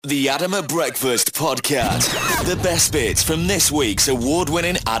The Adam at Breakfast Podcast. The best bits from this week's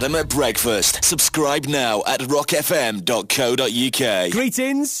award-winning Adam at Breakfast. Subscribe now at rockfm.co.uk.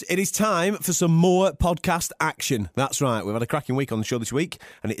 Greetings. It is time for some more podcast action. That's right. We've had a cracking week on the show this week,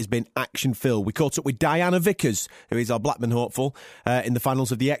 and it has been action-filled. We caught up with Diana Vickers, who is our Blackburn hopeful, in the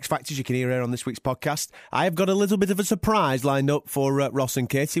finals of the X Factors. You can hear her on this week's podcast. I have got a little bit of a surprise lined up for Ross and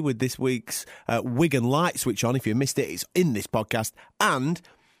Katie with this week's Wigan Light Switch On. If you missed it, it's in this podcast. And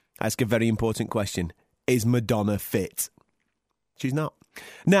I ask a very important question. Is Madonna fit? She's not.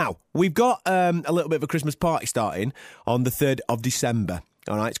 Now, we've got a little bit of a Christmas party starting on the 3rd of December.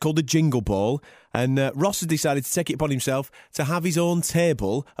 All right, it's called the Jingle Ball. And Ross has decided to take it upon himself to have his own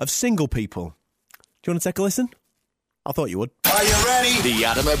table of single people. Do you want to take a listen? I thought you would. Are you ready? The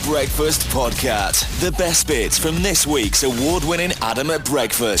Adam at Breakfast Podcast. The best bits from this week's award-winning Adam at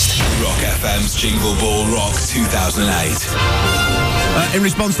Breakfast. Rock FM's Jingle Ball Rock 2008. In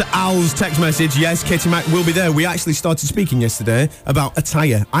response to Al's text message, yes, Katie Mack will be there. We actually started speaking yesterday about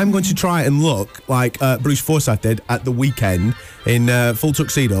attire. I'm going to try and look like Bruce Forsyth did at the weekend in full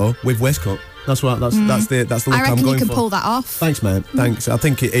tuxedo with waistcoat. That's what. That's the look I'm going for. I reckon you can pull that off. Thanks, mate. Thanks. I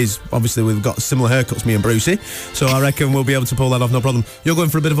think it is. Obviously, we've got similar haircuts, me and Brucey, so I reckon we'll be able to pull that off. No problem. You're going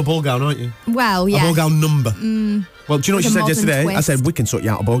for a bit of a ball gown, aren't you? Well, yeah. A ball gown number. Well, do you know what she said yesterday? Twist. I said we can sort you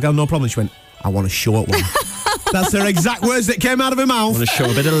out a ball gown, no problem. She went, I want a short one. That's her exact words that came out of her mouth. I want to show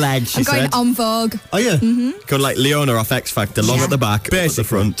a bit of leg, she said. I'm going on Vogue. Oh, yeah? Go like Leona off X Factor, long at the back, up at the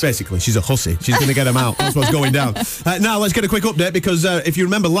front. Basically, she's a hussy. She's going to get him out. That's what's going down. Now, let's get a quick update, because if you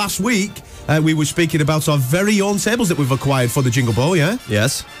remember last week, we were speaking about our very own tables that we've acquired for the Jingle Ball, yeah?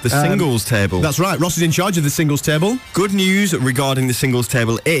 Yes, the singles table. That's right. Ross is in charge of the singles table. Good news regarding the singles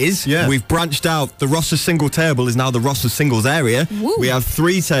table is we've branched out. The Ross's single table is now the Ross's singles area. Woo. We have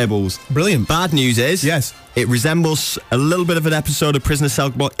 3 tables. Brilliant. Bad news is it resembles a little bit of an episode of Prisoner Cell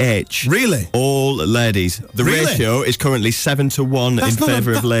Block H. Really? All ladies. The ratio is currently 7-1 in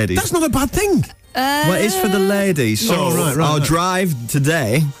favour of ladies. That's not a bad thing. Well, it is for the ladies. So our drive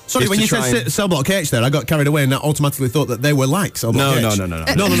today. Sorry, when you said Cell Block H there, I got carried away and I automatically thought that they were like Cell Block H. No. No.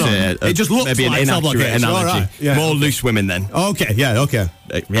 It just looks maybe like an Cell Block inaccurate H. analogy. Right. Yeah. More loose women then. Okay, okay.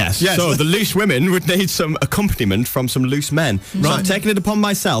 Yes. So the loose women would need some accompaniment from some loose men. So I've taken it upon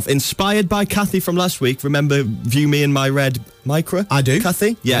myself, inspired by Kathy from last week. Remember, View Me in My Red Micra? I do.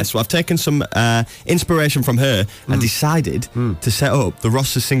 Kathy? Yes. So I've taken some inspiration from her and decided to set up the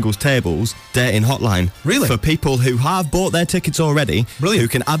Ross's Singles Tables dating hotline. Really? For people who have bought their tickets already, Brilliant. who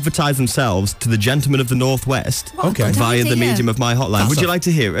can advertise themselves to the gentlemen of the Northwest via the medium of my hotline. Would you like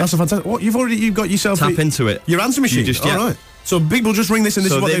to hear it? That's a fantastic... What, you've got yourself... Tap into it. Your answer machine? All right. So people just ring this and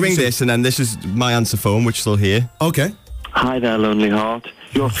this is what they ring this, and then this is my answer phone, which they'll hear. Okay. Hi there, Lonely Heart.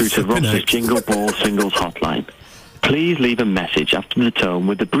 You're through to Ross's Jingle Ball Singles Hotline. Please leave a message after the tone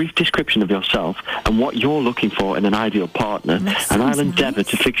with a brief description of yourself and what you're looking for in an ideal partner, and I'll endeavour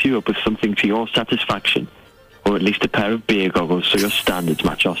to fix you up with something to your satisfaction, or at least a pair of beer goggles so your standards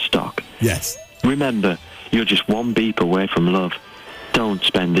match our stock. Yes. Remember, you're just one beep away from love. Don't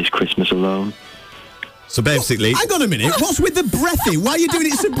spend this Christmas alone. So basically... Hang on a minute. What's with the breathy? Why are you doing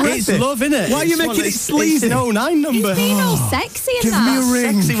it so breathy? It's love, innit? Why are you making it sleazy? It's an 09 number. He's being all sexy in Give that. me a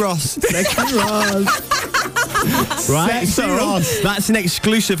ring. Sexy Ross. Sexy Ross. Right, Sexy Ross. That's an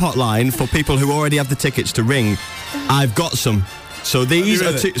exclusive hotline for people who already have the tickets to ring. I've got some. So these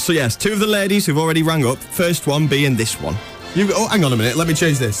are two. So yes, 2 of the ladies who've already rang up. First one being this one. Hang on a minute. Let me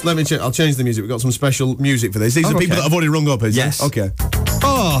change this. I'll change the music. We've got some special music for this. These are people that have already rung up, is it? Yes. Okay.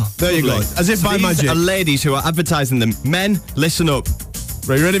 Oh, there you go. As if by magic. These are ladies who are advertising them. Men, listen up.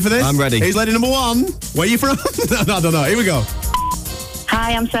 Are you ready for this? I'm ready. Here's lady number 1. Where are you from? No, I don't know. Here we go.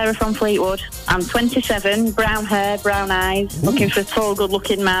 Hi, I'm Sarah from Fleetwood. I'm 27, brown hair, brown eyes, looking for a tall,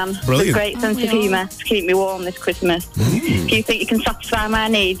 good-looking man with a great sense of humour to keep me warm this Christmas. If you think you can satisfy my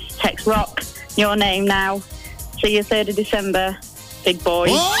needs, text ROCK, your name now. See you 3rd of December, big boy.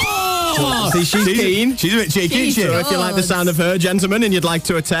 Oh! See, she's keen. She's a bit cheeky, isn't she? So if you like the sound of her, gentlemen, and you'd like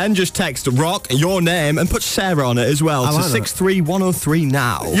to attend, just text ROCK, your name, and put Sarah on it as well. I like to 63103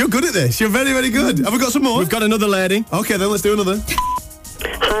 now. You're good at this. You're very, very good. Have we got some more? We've got another lady. Okay, then let's do another.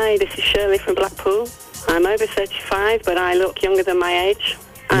 Hi, this is Shirley from Blackpool. I'm over 35, but I look younger than my age.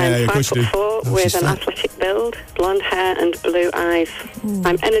 I'm 5'4" with an athletic build, blonde hair and blue eyes.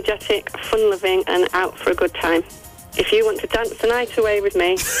 I'm energetic, fun-loving and out for a good time. If you want to dance the night away with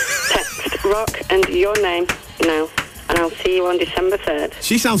me, text ROCK and your name now, and I'll see you on December 3rd.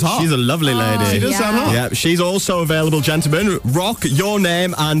 She sounds hot. She's a lovely lady. She does sound hot. Yeah, she's also available, gentlemen. Rock your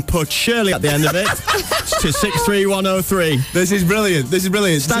name and put Shirley at the end of it to 63103. This is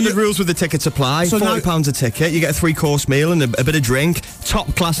brilliant. Standard rules with the ticket supply. So £40 a ticket. You get a 3-course meal and a bit of drink,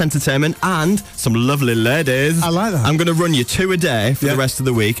 top-class entertainment, and some lovely ladies. I like that. I'm going to run you 2 a day for the rest of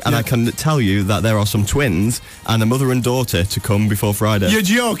the week, and I can tell you that there are some twins and a mother and daughter to come before Friday. You're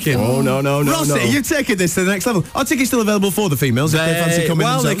joking. Oh, no. Rossi, you're taking this to the next level. Are tickets still available for the females if they fancy coming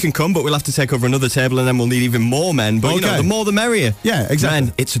Well, themselves? they can come, but we'll have to take over another table, and then we'll need even more men. But, you know, the more the merrier. Yeah, exactly.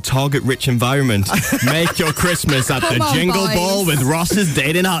 Men, it's a target-rich environment. Make your Christmas at the Jingle Ball with Ross's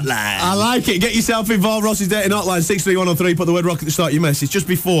Dating Hotline. I like it. Get yourself involved. Ross's Dating Hotline, 63103. Put the word rock at the start of your message. Just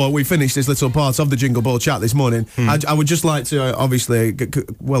before we finish this little part of the Jingle Ball chat this morning, I would just like to, obviously,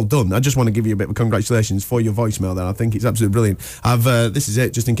 well done. I just want to give you a bit of congratulations for your voicemail there. I think it's absolutely brilliant. This is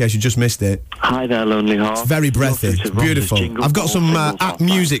it, just in case you just missed it. Hi there, Lonely Heart. It's very breathy. Beautiful. I've got some app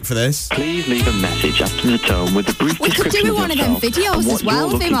music for this. Please leave a message after the tone with a brief We could description do of one of them yourself videos and what as well,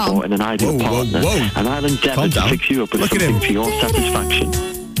 you're looking Vimon. for in an ideal partner. And I'll endeavour to fix you up with Look at something him. for your satisfaction.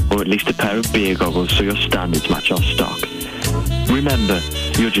 Or at least a pair of beer goggles so your standards match our stock. Remember,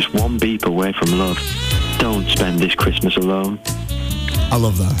 you're just one beep away from love. Don't spend this Christmas alone. I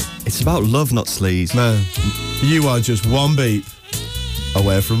love that. It's about love, not sleaze. Man, you are just one beep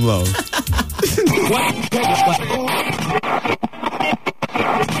away from love.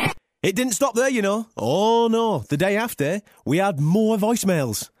 It didn't stop there, you know. Oh, no. The day after, we had more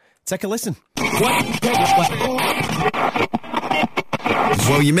voicemails. Take a listen.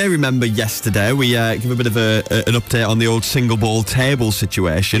 Well, you may remember yesterday we gave a bit of an update on the old single ball table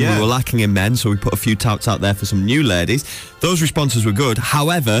situation. Yeah. We were lacking in men, so we put a few touts out there for some new ladies. Those responses were good.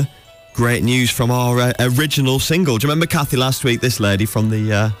 However, great news from our original single. Do you remember Kathy last week? This lady from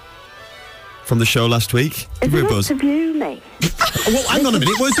the show last week. Is it up to view me? Well, hang on a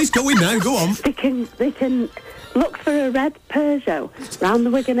minute. Where's this going now? Go on. They can look for a red Peugeot round the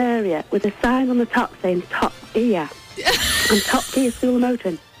Wigan area with a sign on the top saying Top Gear. And Top Gear School of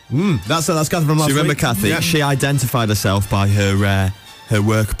Motoring. That's Kathy from last week. So you remember Kathy? Yeah. She identified herself by her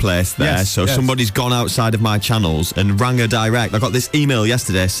workplace there. Yes, so yes. somebody's gone outside of my channels and rang her direct. I got this email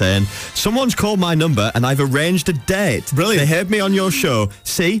yesterday saying, someone's called my number and I've arranged a date. Brilliant. They heard me on your show.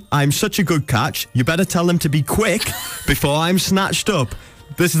 See, I'm such a good catch. You better tell them to be quick before I'm snatched up.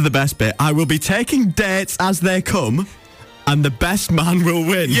 This is the best bit. I will be taking dates as they come, and the best man will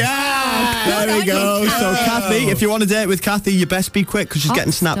win. Yeah! There we go. So, Kathy, if you want a date with Kathy, you best be quick because she's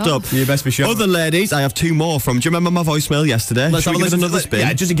getting snapped up. You best be sure. Other ladies, I have 2 more from. Do you remember my voicemail yesterday? Let's Shall have we a give it listen another to spin?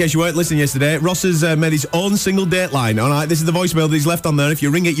 Yeah, just in case you weren't listening yesterday, Ross has made his own single date line. All right, this is the voicemail that he's left on there. If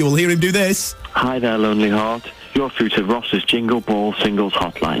you ring it, you will hear him do this. Hi there, Lonely Heart. You're through to Ross's Jingle Ball Singles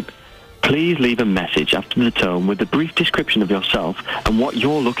Hotline. Please leave a message after the tone with a brief description of yourself and what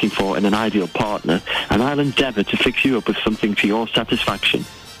you're looking for in an ideal partner, and I'll endeavour to fix you up with something to your satisfaction,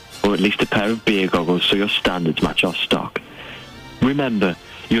 or at least a pair of beer goggles so your standards match our stock. Remember,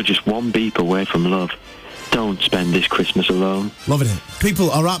 you're just one beep away from love. Don't spend this Christmas alone. Loving it. People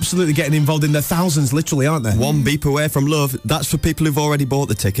are absolutely getting involved in their thousands, literally, aren't they? One beep away from love. That's for people who've already bought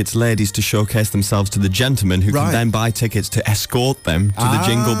the tickets, ladies, to showcase themselves to the gentlemen who can then buy tickets to escort them to the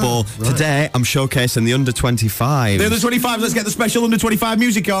Jingle Ball. Right. Today, I'm showcasing the under 25. The under 25, let's get the special under 25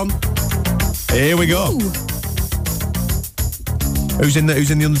 music on. Here we go. Who's in the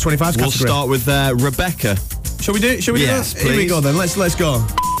under 25s category? We'll start with Rebecca. Shall we do it? Yes, Here we please. go then. Let's go.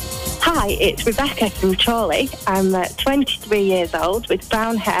 Hi, it's Rebecca from Chorley. I'm 23 years old with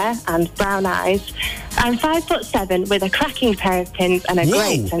brown hair and brown eyes. I'm 5'7" with a cracking pair of pins and a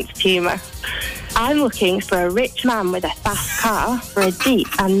great sense of humour. I'm looking for a rich man with a fast car for a deep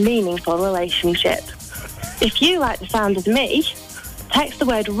and meaningful relationship. If you like the sound of me, text the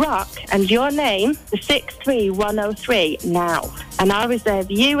word rock and your name to 63103 now, and I'll reserve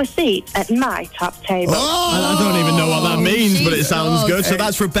you a seat at my top table. I don't even know what that means, but it sounds good. So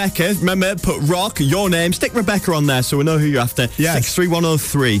that's Rebecca. Remember, put rock, your name, stick Rebecca on there so we know who you're after. Yes.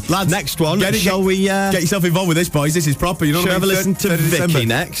 63103. Lads, next one. Get yourself involved with this, boys. This is proper. You know. Shall we have a listen to 3rd of Vicky December.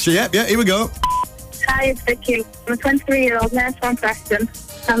 next? Yep, here we go. Hi, it's Vicky. I'm a 23-year-old nurse from Preston.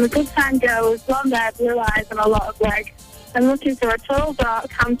 I'm a good-time girl with blonde hair, blue eyes and a lot of leg. I'm looking for a tall, dark,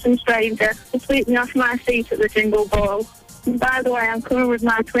 handsome stranger to sweep me off my seat at the Jingle Ball. And by the way, I'm coming with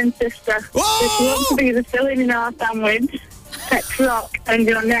my twin sister. If you want to be the filling in our sandwich, text rock and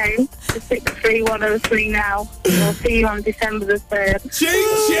your name for 63103 now. We'll see you on December the 3rd.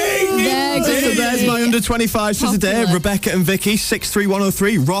 Ching! Yeah, good So for there's you. my under 25s for today. Popular. Rebecca and Vicky,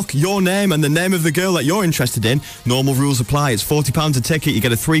 63103. Rock your name and the name of the girl that you're interested in. Normal rules apply. It's £40 a ticket. You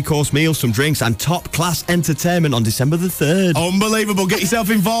get a 3-course meal, some drinks, and top-class entertainment on December the 3rd. Unbelievable. Get yourself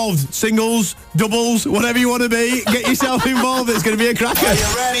involved. Singles, doubles, whatever you want to be. Get yourself involved. It's going to be a cracker. Are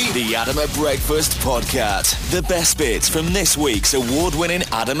you ready? The Adam at Breakfast podcast. The best bits from this week's award-winning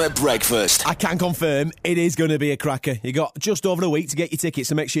Adam at Breakfast. I can confirm it is going to be a cracker. You got just over a week to get your tickets,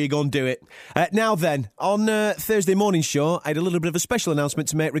 so make sure you go and do it. Now then, on Thursday morning show, I had a little bit of a special announcement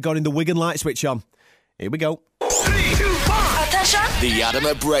to make regarding the Wigan light switch on. Here we go. 3, 2, 1. Attention. The Adam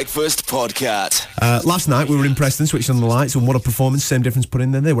at Breakfast podcast. Last night we were in Preston, switching on the lights, and what a performance. Same difference put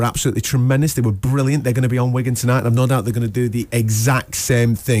in there. They were absolutely tremendous. They were brilliant. They're going to be on Wigan tonight, and I've no doubt they're going to do the exact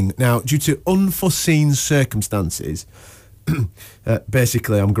same thing. Now, due to unforeseen circumstances,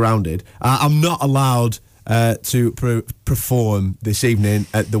 basically I'm grounded. I'm not allowed to perform this evening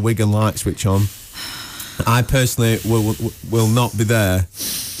at the Wigan light switch on. I personally will not be there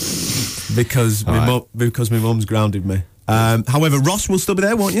because my mum's grounded me. However, Ross will still be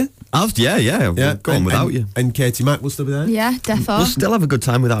there, won't you? Yeah. We'll go on without you. And Katie Mack will still be there. Yeah, defo. We'll still have a good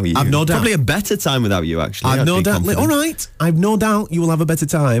time without you. I've no doubt. Probably a better time without you, actually. I've no doubt. All right. I've no doubt you will have a better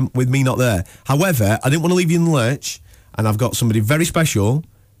time with me not there. However, I didn't want to leave you in the lurch, and I've got somebody very special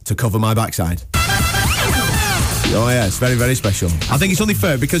to cover my backside. Oh, yeah, it's very, very special. I think it's only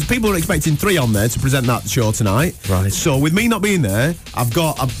fair because people are expecting 3 on there to present that show tonight. Right. So with me not being there, I've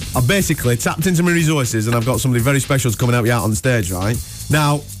basically tapped into my resources and I've got somebody very special to come and help you out on the stage, right?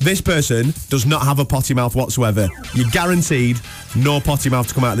 Now, this person does not have a potty mouth whatsoever. You're guaranteed no potty mouth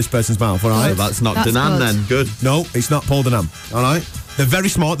to come out of this person's mouth, all right? So that's not That's Danan good. then. Good. No, it's not Paul Denham, all right? They're very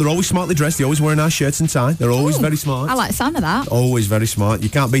smart. They're always smartly dressed. They always wear nice shirts and tie. They're always very smart. I like the sound of that. Always very smart. You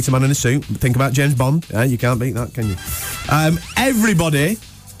can't beat a man in a suit. Think about James Bond. You can't beat that, can you? Everybody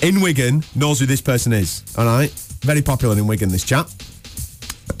in Wigan knows who this person is, all right? Very popular in Wigan, this chap.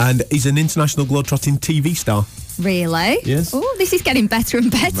 And he's an international globetrotting TV star. Really? Yes. Oh, this is getting better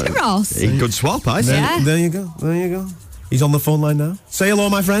and better, Ross. Good swap, I say. Yeah. There you go. He's on the phone line now. Say hello,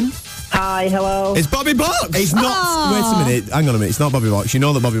 my friend. Hi, hello. It's Bobby Box. He's not. Oh. Wait a minute. Hang on a minute. It's not Bobby Box. You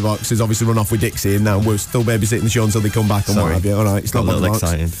know that Bobby Box has obviously run off with Dixie, and now we're still babysitting the show until they come back and what Sorry. have you. All right. It's Got not a Bobby little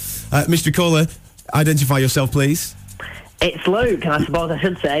Box. exciting. Mr. Caller, identify yourself, please. It's Luke, and I suppose I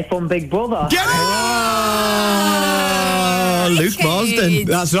should say from Big Brother. Get it! Oh, Luke Marsden.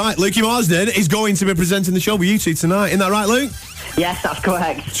 That's right. Lukey Marsden is going to be presenting the show with you two tonight. Isn't that right, Luke? Yes, that's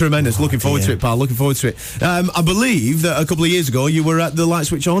correct. Tremendous. Looking forward to it, pal. Looking forward to it. I believe that a couple of years ago you were at the light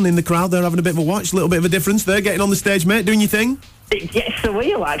switch on in the crowd there having a bit of a watch, a little bit of a difference there, getting on the stage, mate, doing your thing. It gets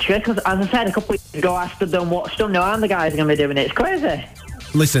surreal, actually, because as I said a couple of years ago, I stood there and watched them. Now I'm the guys going to be doing it. It's crazy.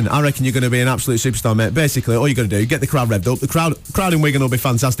 Listen, I reckon you're going to be an absolute superstar, mate. Basically, all you got to do, get the crowd revved up. The crowd in Wigan will be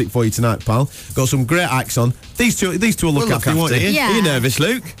fantastic for you tonight, pal. Got some great acts on. These two will look after you, won't you? Yeah. Are you nervous,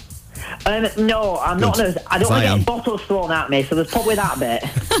 Luke? No, I'm not Good. nervous. I don't want to get bottles thrown at me, so there's probably that bit.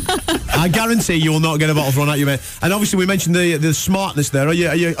 I guarantee you will not get a bottle thrown at you, mate. And obviously, we mentioned the smartness there. Are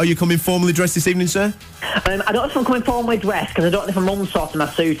you coming formally dressed this evening, sir? I don't know if I'm coming formally dressed, because I don't know if my mum's sorting my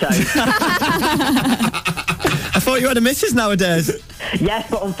suit out. I thought you had a missus nowadays. Yes,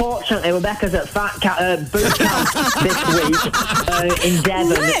 but unfortunately, Rebecca's at Fat Cat boot camp this week in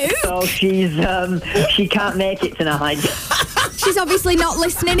Devon, so she can't make it tonight. She's obviously not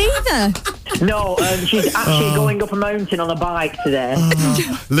listening either. No, she's actually going up a mountain on a bike today.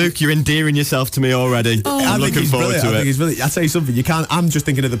 Luke, you're endearing yourself to me already. I'm looking forward to it. I'll tell you something. You can't. I'm just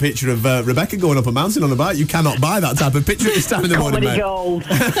thinking of the picture of Rebecca going up a mountain on a bike. You cannot buy that type of picture at this time in the morning, Comedy mate. gold.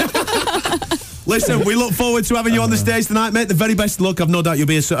 Listen, we look forward to having you on the stage tonight, mate. The very best of luck. I've no doubt you'll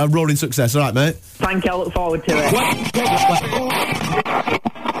be a roaring success. All right, mate. Thank you. I look forward to it.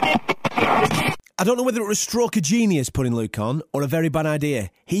 I don't know whether it was a stroke of genius putting Luke on or a very bad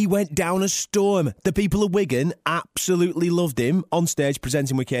idea. He went down a storm. The people of Wigan absolutely loved him on stage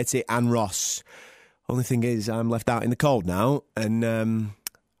presenting with Katie and Ross. Only thing is, I'm left out in the cold now, and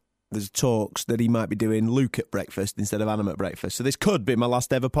there's talks that he might be doing Luke at breakfast instead of Adam at breakfast. So this could be my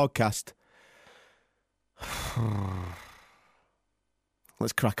last ever podcast.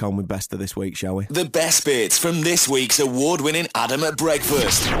 Let's crack on with best of this week, shall we? The best bits from this week's award-winning Adam at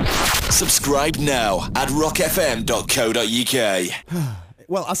Breakfast. Subscribe now at rockfm.co.uk.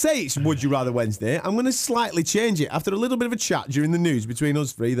 well, I say it's Would You Rather Wednesday. I'm going to slightly change it. After a little bit of a chat during the news between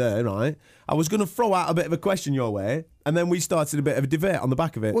us three there, right? I was going to throw out a bit of a question your way, and then we started a bit of a debate on the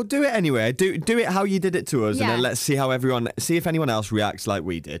back of it. Well, do it anyway. Do it how you did it to us, and then let's see if anyone else reacts like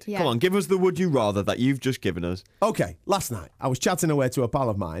we did. Yeah. Come on, give us the Would You Rather that you've just given us. Okay, last night I was chatting away to a pal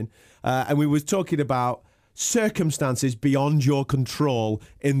of mine, and we was talking about circumstances beyond your control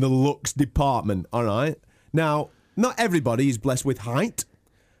in the looks department, all right? Now, not everybody is blessed with height.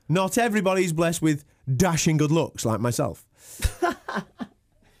 Not everybody is blessed with dashing good looks like myself.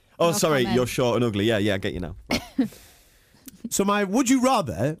 Oh, sorry, you're short and ugly. Yeah, I get you now. Right. So my Would You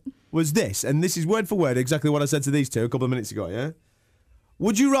Rather was this, and this is word for word exactly what I said to these two a couple of minutes ago, yeah?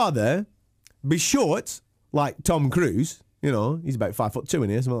 Would you rather be short like Tom Cruise, you know, he's about 5'2" in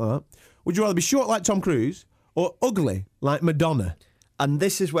here, something like that. Would you rather be short like Tom Cruise or ugly like Madonna? And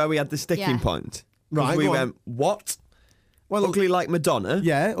this is where we had the sticking point. Right, we go on. went, what? Well, ugly like Madonna?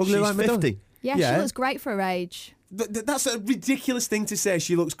 Yeah, ugly She's like Madonna. 50. Yeah, she looks great for her age. That's a ridiculous thing to say.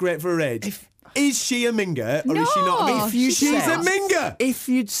 She looks great for her age. Is she a minger or is she not a minger? She's a minger. If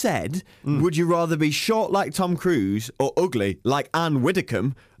you'd said, would you rather be short like Tom Cruise or ugly like Anne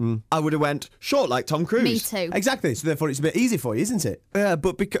Widdecombe, I would have went short like Tom Cruise. Me too. Exactly. So therefore, it's a bit easy for you, isn't it? Yeah,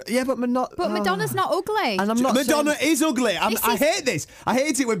 but Madonna's not ugly. And I'm not Madonna saying... is ugly. I hate this. I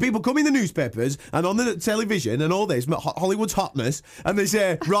hate it when people come in the newspapers and on the television and all this Hollywood's hotness, and they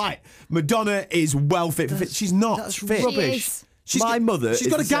say, right, Madonna is well fit for fit. She's not That's fit. rubbish. My mother she's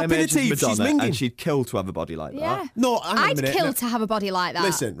got a gap in her teeth. She's minging. And she'd kill to have a body like Yeah. that. No, hang on a I'd minute. kill to have a body like that.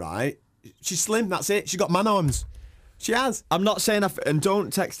 Listen, right? She's slim. That's it. She's got man arms. She has. I'm not saying and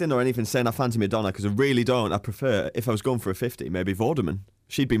don't text in or anything saying I fancy Madonna because I really don't. I prefer, if I was going for a 50, maybe Vorderman.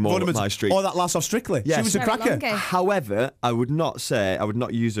 She'd be more up my street. Or that lass off Strictly. Yes. She was a cracker. However, I would not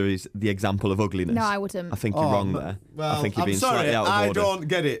use her as the example of ugliness. No, I wouldn't. I think you're wrong there. Well, I think you're being I'm sorry, slightly out of order. I don't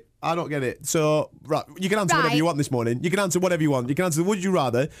get it. I don't get it. So, right, you can answer whatever you want this morning. You can answer whatever you want. You can answer, would you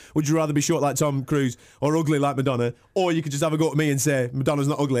rather be short like Tom Cruise or ugly like Madonna? Or you could just have a go at me and say, Madonna's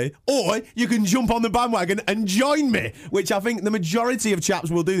not ugly. Or you can jump on the bandwagon and join me, which I think the majority of chaps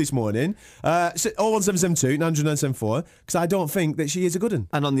will do this morning. 01772 900 974, because I don't think that she is a good one.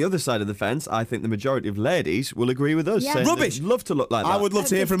 And on the other side of the fence, I think the majority of ladies will agree with us. Yeah. Rubbish. They'd love to look like that. I would love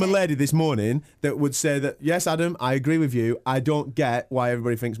to hear from a lady this morning that would say that, yes, Adam, I agree with you. I don't get why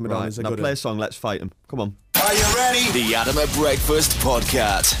everybody thinks Madonna's a now good play one. a song, let's fight them. Come on. Are you ready? The Adam at Breakfast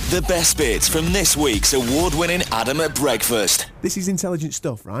podcast. The best bits from this week's award-winning Adam at Breakfast. This is intelligent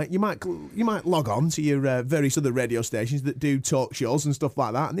stuff, right? You might log on to your various other radio stations that do talk shows and stuff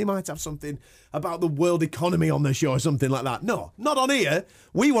like that, and they might have something about the world economy on the show or something like that. No, not on here.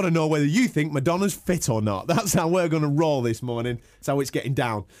 We want to know whether you think Madonna's fit or not. That's how we're going to roll this morning. That's how it's getting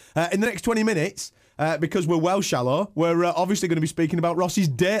down. In the next 20 minutes... because we're well shallow, we're obviously going to be speaking about Ross's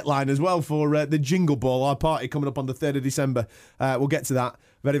Dateline as well for the Jingle Ball, our party coming up on the 3rd of December. We'll get to that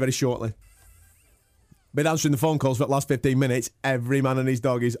very, very shortly. Been answering the phone calls for the last 15 minutes. Every man and his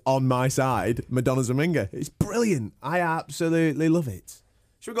dog is on my side. Madonna Zaminga. It's brilliant. I absolutely love it.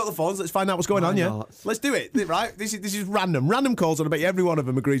 Should we go to the phones? Let's find out what's going on, yeah? not? Let's do it, right? This is random. Random calls, and I bet you every one of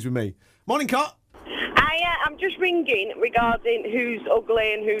them agrees with me. Morning, Cut. I'm just ringing regarding who's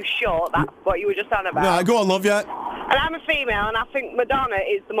ugly and who's short. That's what you were just on about. Yeah, go on, love, yeah. And I'm a female, and I think Madonna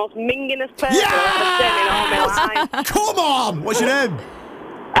is the most mingingest person I've ever seen in all my life. Come on! What's your name?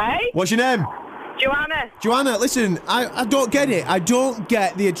 Hey? What's your name? Joanna, listen, I don't get it. I don't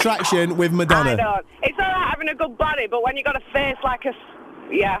get the attraction with Madonna. I don't. It's all right having a good body, but when you got a face like a...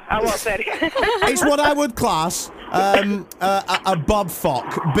 Yeah, I won't say it. It's what I would class a Bob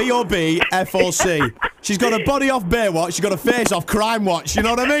Fock. B-O-B-F-O-C. She's got a body off Baywatch, she's got a face off Crime Watch. You know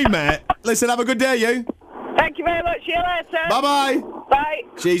what I mean, mate? Listen, have a good day, you. Thank you very much. See you later. Bye-bye. Bye.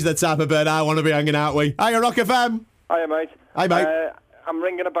 She's the type of bird I want to be hanging out with. Hiya, Rock FM. Hiya, mate. Hi, mate. I'm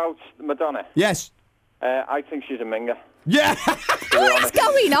ringing about Madonna. Yes. I think she's a minger. Yeah. What is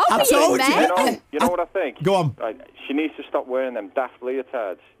going on with you, mate? You know what I think? Go on. Right, she needs to stop wearing them daft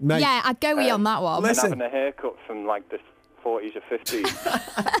leotards. Mate. Yeah, I'd go with you on that one. And having a haircut from like the 40s or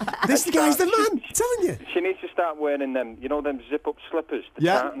 50s. This guy's the man, I'm telling you. She needs to start wearing them, them zip-up slippers, the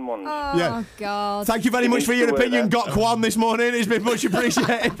tartan ones. Oh, God. Thank you very much for your opinion, Got Kwan, this morning. It's been much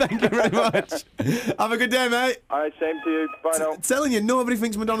appreciated. Thank you very much. Have a good day, mate. All right, same to you. Bye now. Telling you, nobody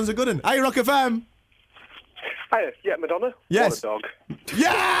thinks Madonna's a good one. Hey, Rock FM. Hiya, yeah, Madonna. Yes. What a dog.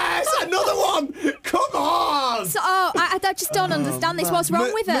 Yes, another one. Come on. So, I just don't understand this. What's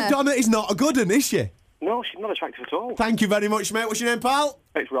wrong with her? Madonna is not a good one, is she? No, she's not attractive at all. Thank you very much, mate. What's your name, pal?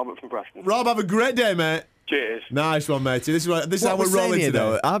 It's Robert from Preston. Rob, have a great day, mate. Cheers. Nice one, matey. This is how we're rolling today.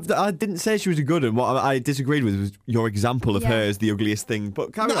 Though, I didn't say she was a good one. What I disagreed with was your example of her as the ugliest thing.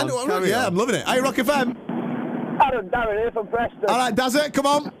 But carry on. I'm loving it. Hey, Rock FM. Darren here from Preston. All right, Daz it, come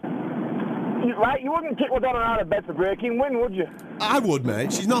on. Right, you wouldn't kick Madonna out of bed for breaking wind, would you? I would,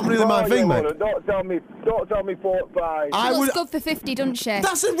 mate. She's not really my thing, mate. Don't tell me 45. She looks good for 50, doesn't she?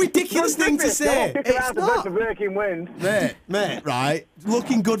 That's a ridiculous thing to say. Don't kick her out of bed for breaking wind. Mate, right?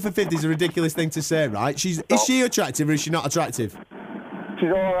 Looking good for 50 is a ridiculous thing to say, right? Is she attractive or is she not attractive? She's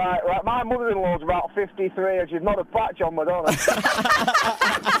all right. Right, my mother-in-law's about 53 and she's not a patch on Madonna.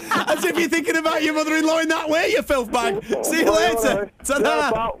 As if you're thinking about your mother-in-law in that way, you filth bag. See you later.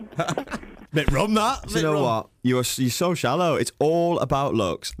 Ta-da. Bit rum, that. Do you know what? You're so shallow. It's all about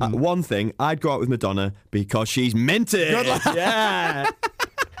looks. One thing, I'd go out with Madonna because she's minted. Good lad. Yeah.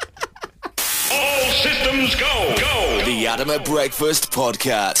 All systems go. The Adam at Breakfast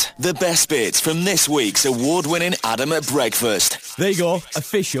podcast. The best bits from this week's award-winning Adam at Breakfast. There you go.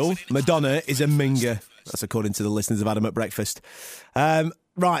 Official. Madonna is a minger. That's according to the listeners of Adam at Breakfast. Right,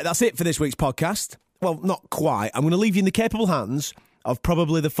 that's it for this week's podcast. Well, not quite. I'm going to leave you in the capable hands of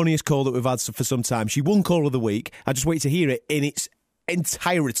probably the funniest call that we've had for some time. She won Call of the Week. I just wait to hear it in its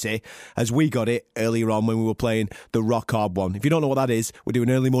entirety as we got it earlier on when we were playing the Rock Hard one. If you don't know what that is, we're doing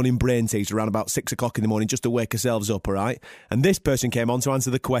early morning brain teaser around about 6 o'clock in the morning just to wake ourselves up, all right? And this person came on to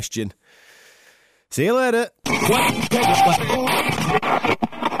answer the question. See you later.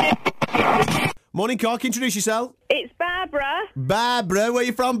 Morning, Cork. Introduce yourself. It's Barbara. Barbara, where are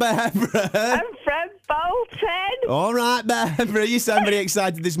you from, Barbara? I'm from Bolton. All right, Barbara, you sound very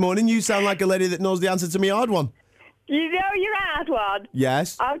excited this morning. You sound like a lady that knows the answer to me hard one. You know your hard one?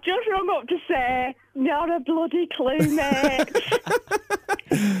 Yes. I've just rung up to say, not a bloody clue, mate.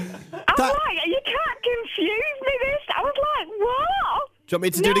 I'm like, you can't confuse me this. I was like, what? Do you want me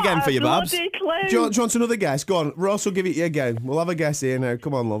to do it again for you, Babs? Do you want another guess? Go on, Ross will give it you again. We'll have a guess here now.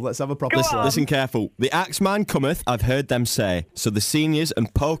 Come on, love, let's have a proper Listen careful. The Axeman cometh, I've heard them say, so the seniors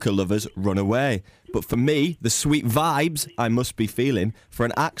and poker lovers run away. But for me, the sweet vibes I must be feeling, for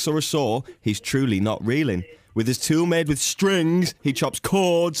an axe or a saw, he's truly not reeling. With his tool made with strings, he chops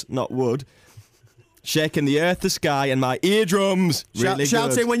chords, not wood. Shaking the earth, the sky, and my eardrums. Really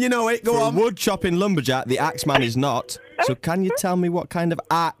Shout it when you know it. Go for on. A wood chopping lumberjack, the Axeman is not. So can you tell me what kind of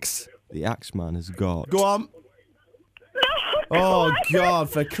axe the Axeman has got? Go on. Oh,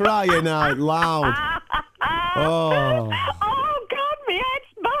 God, for crying out loud. Oh. Oh, God, my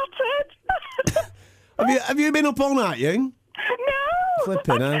head's battered. Have you been up all night, you? No.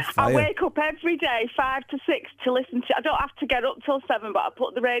 Flipping hell, I wake up every day 5 to 6 to listen to. I don't have to get up till 7, but I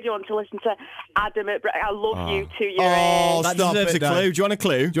put the radio on to listen to Adam at Breakfast. I love you to your age. That deserves a clue. Do you want a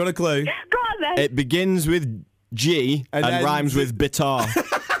clue? Do you want a clue? Go on then. It begins with G and rhymes with bitar.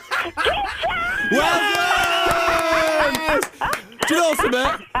 Well done! Do you know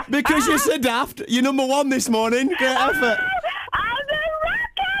something? Because you're so daft, you're number one this morning. Great effort. I'm the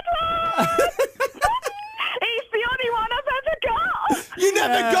record. It's the only one I've ever got. You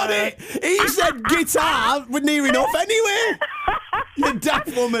never got it. He said guitar was near enough anyway. You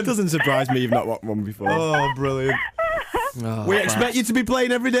daft woman. Doesn't surprise me you've not got one before. Oh, brilliant. We expect you to be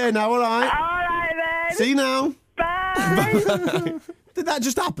playing every day now, all right? All right then. See you now. Bye. Did that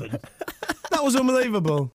just happen? That was unbelievable.